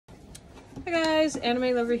Hi guys,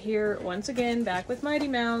 Anime Lover here, once again, back with Mighty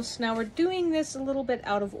Mouse. Now we're doing this a little bit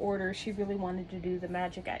out of order. She really wanted to do the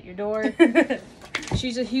magic at your door.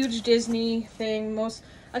 She's a huge Disney thing.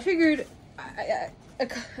 I figured,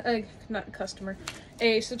 not a customer,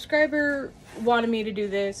 a subscriber wanted me to do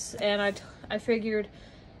this, and I figured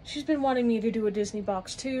she's been wanting me to do a Disney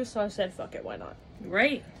box too, so I said, fuck it, why not?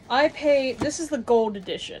 Right. This is the gold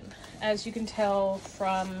edition, as you can tell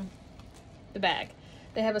from the bag.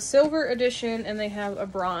 They have a silver edition and they have a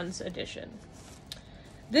bronze edition.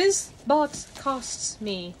 This box costs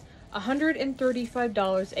me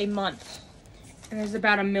 $135 a month. And there's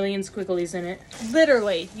about 1 million squigglies in it.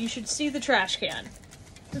 Literally, you should see the trash can.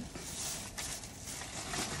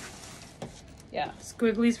 Yeah.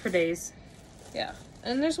 Squigglies for days. Yeah.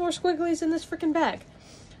 And there's more squigglies in this freaking bag.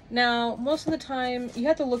 Now, most of the time, you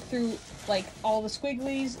have to look through, like, all the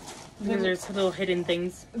squigglies. There's little hidden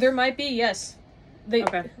things. There might be, yes.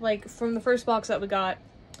 Okay. Like, from the first box that we got,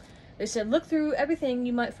 they said, look through everything,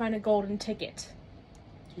 you might find a golden ticket.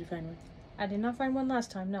 Did you find one? I did not find one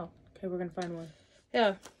last time, no. Okay, we're gonna find one.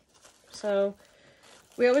 Yeah. So,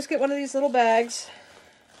 we always get one of these little bags.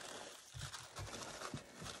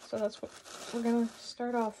 So that's what we're gonna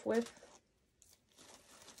start off with.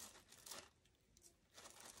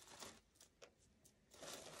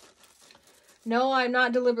 No, I'm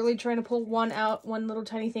not deliberately trying to pull one little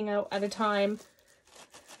tiny thing out at a time.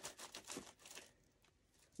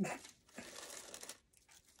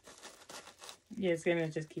 Yeah, it's gonna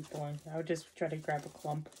just keep going. I would just try to grab a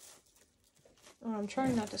clump. Oh, I'm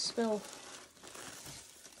trying not to spill.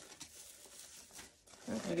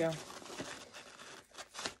 There you go.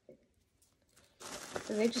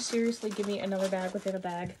 Did they just seriously give me another bag within a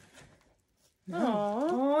bag? No. Aww.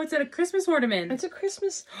 Oh, it's a Christmas ornament. It's a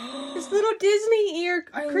Christmas. It's little Disney ear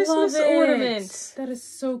Christmas love it. ornaments. That is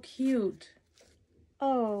so cute.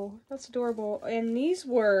 Oh, that's adorable. And these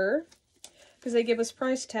were, because they give us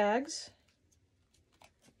price tags.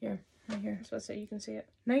 Here, right here. I was about to say, you can see it.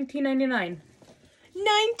 $19.99.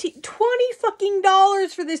 $20 fucking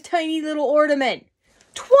dollars for this tiny little ornament.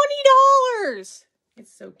 $20!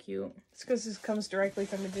 It's so cute. It's because this comes directly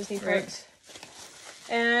from the Disney parks.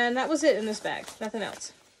 Right. And that was it in this bag. Nothing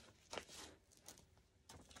else.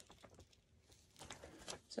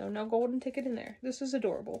 So no golden ticket in there. This is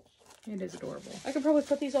adorable. It is adorable. I could probably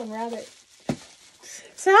put these on Rabbit.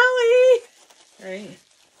 Sally! Right?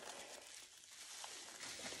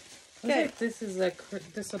 Okay. Like this is a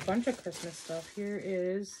bunch of Christmas stuff. Here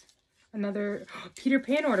is another Peter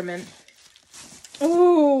Pan ornament.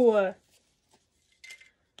 Ooh!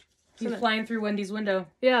 He's flying through Wendy's window.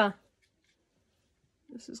 Yeah.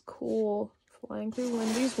 This is cool. Flying through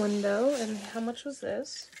Wendy's window. And how much was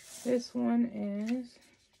this? This one is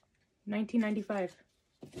 $19.95.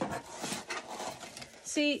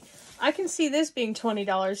 See, I can see this being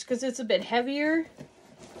 $20 because it's a bit heavier.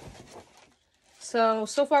 So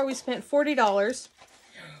far we spent $40.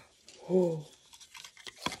 Oh.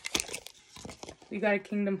 We got a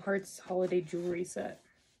Kingdom Hearts holiday jewelry set.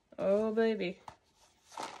 Oh, baby.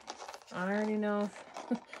 I already know.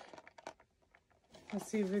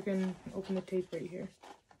 Let's see if we can open the tape right here.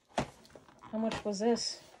 How much was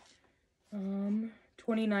this?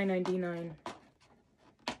 $29.99.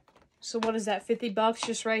 So what is that, 50 bucks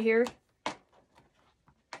just right here?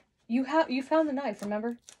 You found the knife,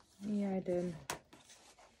 remember? Yeah, I did.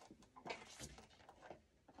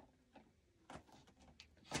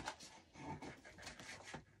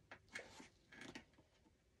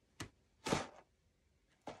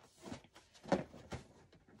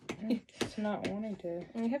 It's not wanting to.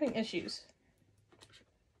 I'm having issues.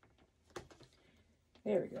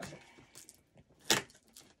 There we go.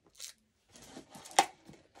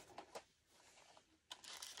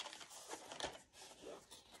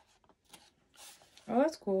 Oh,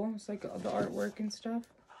 that's cool. It's like all the artwork and stuff.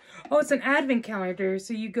 Oh, it's an advent calendar.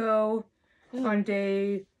 So you go on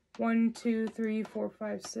day 1, 2, 3, 4,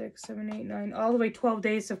 5, 6, 7, 8, 9, all the way 12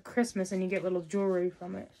 days of Christmas, and you get little jewelry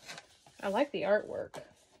from it. I like the artwork.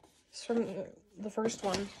 It's from the first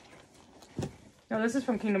one. No, this is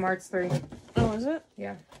from Kingdom Hearts 3. Oh, is it?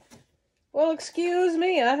 Yeah. Well, excuse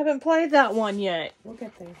me. I haven't played that one yet. We'll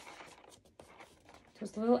get there.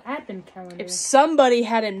 Just a little advent calendar. If somebody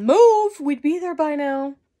hadn't moved, we'd be there by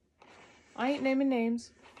now. I ain't naming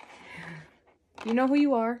names. You know who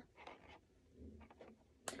you are.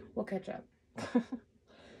 We'll catch up.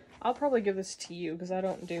 I'll probably give this to you because I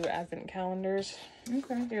don't do advent calendars.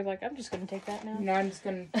 Okay. You're like, I'm just going to take that now. No, I'm just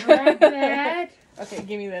going to grab that. Okay,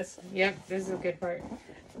 give me this. Yep, this is a good part.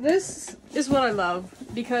 This is what I love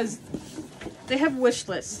because they have wish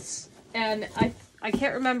lists. And I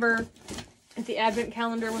can't remember if the advent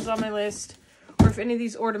calendar was on my list, or if any of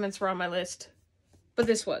these ornaments were on my list. But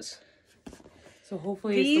this was. So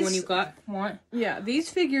hopefully it's the one you want. Yeah, these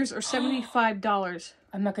figures are $75.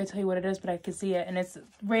 I'm not going to tell you what it is, but I can see it. And it's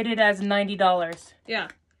rated as $90. Yeah.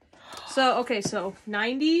 So, okay, so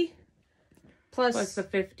 90 plus... Plus the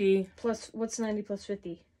 50. Plus, what's 90 plus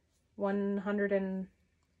 50?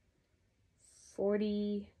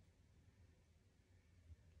 140...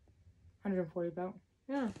 140 about.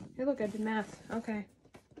 Yeah. Hey, look, I did math. Okay.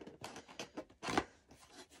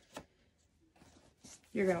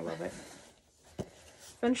 You're going to love it.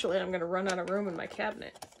 Eventually, I'm going to run out of room in my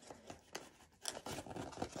cabinet.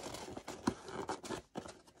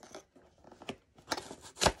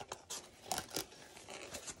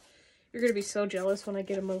 You're going to be so jealous when I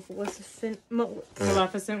get a Maleficent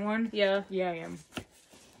one? Yeah. Yeah, I am.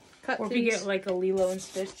 Cut or if you get like a Lilo and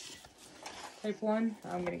Stitch type one,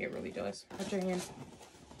 I'm going to get really jealous. Watch your hand.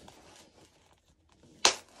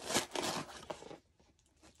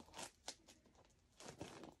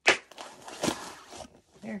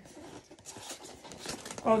 There.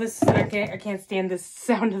 Oh, this I can't stand this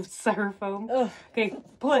sound of styrofoam. Ugh. Okay,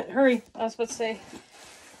 pull it. Hurry. I was about to say.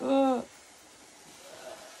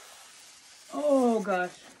 Oh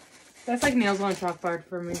gosh, that's like nails on a chalkboard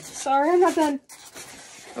for me. Sorry, I'm not done.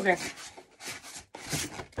 Okay.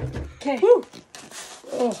 Okay. Woo.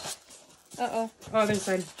 Oh. Uh-oh. Oh, other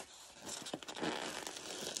side.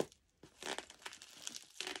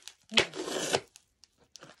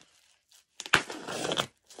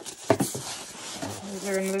 Is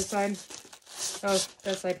there another side? Oh,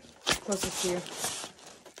 that side. Closest to you.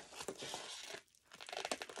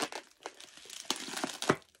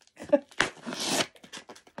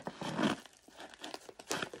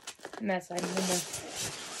 And that side, one more.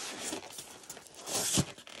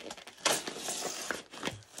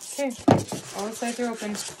 Okay, all the sides are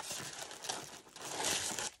open.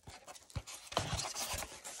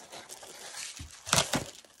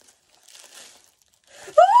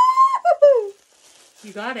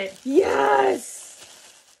 You got it. Yes!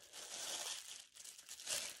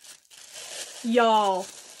 Y'all,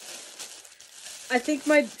 I think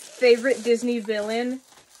my favorite Disney villain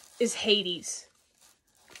is Hades.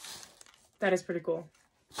 That is pretty cool.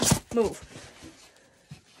 Move.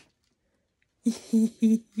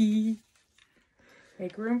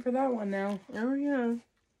 Make room for that one now. Oh, yeah.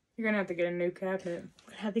 You're gonna have to get a new cabinet. I'm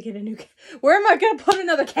gonna have to get a new... Where am I gonna put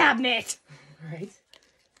another cabinet? Right.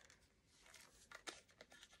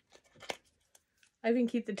 I even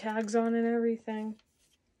keep the tags on and everything.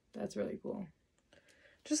 That's really cool.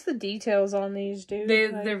 Just the details on these, dude.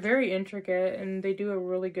 They're very intricate, and they do a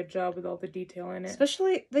really good job with all the detail in it.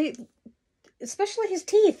 Especially his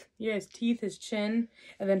teeth. Yeah, his teeth, his chin,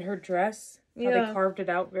 and then her dress. How Yeah. they carved it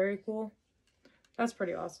out. Very cool. That's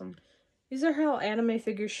pretty awesome. These are how anime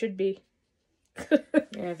figures should be.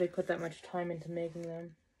 Yeah, they put that much time into making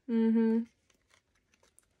them. Mm-hmm.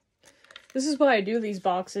 This is why I do these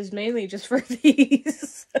boxes, mainly just for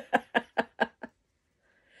these.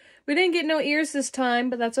 We didn't get no ears this time,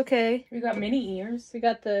 but that's okay. We got mini ears. We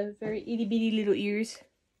got the very itty-bitty little ears.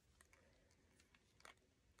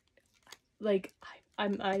 Like,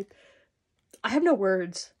 I have no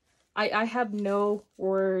words. I have no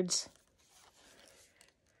words.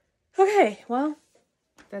 Okay, well.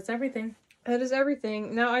 That's everything. That is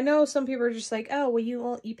everything. Now, I know some people are just like, oh,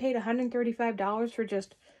 well, you paid $135 for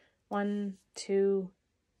just 1, 2,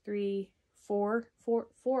 3, 4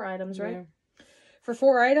 items, right? Yeah. For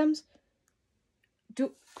 4 items,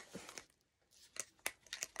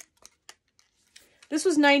 this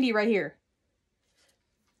was $90 right here.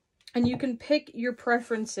 And you can pick your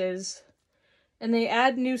preferences, and they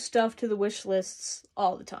add new stuff to the wish lists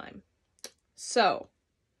all the time. So,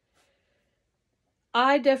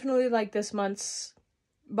 I definitely like this month's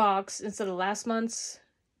box instead of last month's.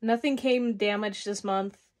 Nothing came damaged this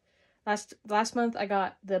month. Last month I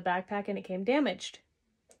got the backpack and it came damaged.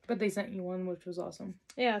 But they sent you one, which was awesome.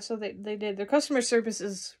 Yeah, so they did. Their customer service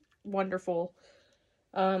is wonderful.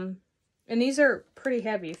 And these are pretty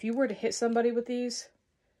heavy. If you were to hit somebody with these,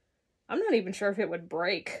 I'm not even sure if it would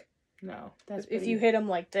break. No, that's if you hit them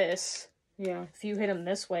like this. Yeah. If you hit them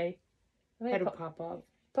this way, Head would pop up.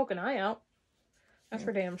 Poke an eye out. That's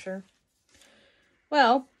for damn sure.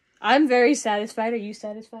 Well, I'm very satisfied. Are you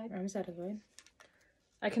satisfied? I'm satisfied.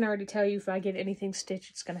 I can already tell you if I get anything stitched,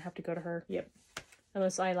 it's going to have to go to her. Yep.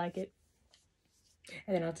 Unless I like it.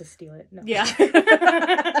 And then I'll just steal it. No. Yeah.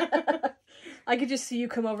 I could just see you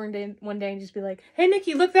come over one day and just be like, hey,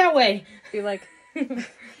 Nikki, look that way. Be like,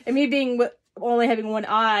 and me being only having one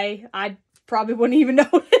eye, I probably wouldn't even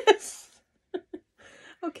notice.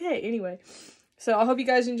 Okay, anyway. So I hope you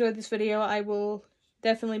guys enjoyed this video. I will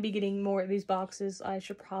definitely be getting more of these boxes. I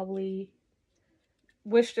should probably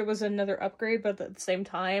wish there was another upgrade, but at the same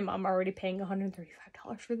time, I'm already paying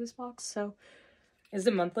 $135 for this box, so. Is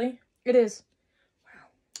it monthly? It is. Wow.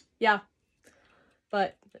 Yeah.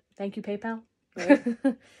 But thank you, PayPal.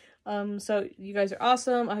 Right. So you guys are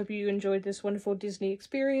awesome. I hope you enjoyed this wonderful Disney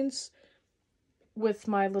experience with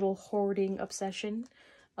my little hoarding obsession.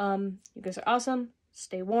 You guys are awesome.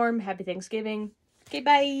 Stay warm. Happy Thanksgiving. Okay,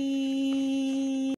 bye!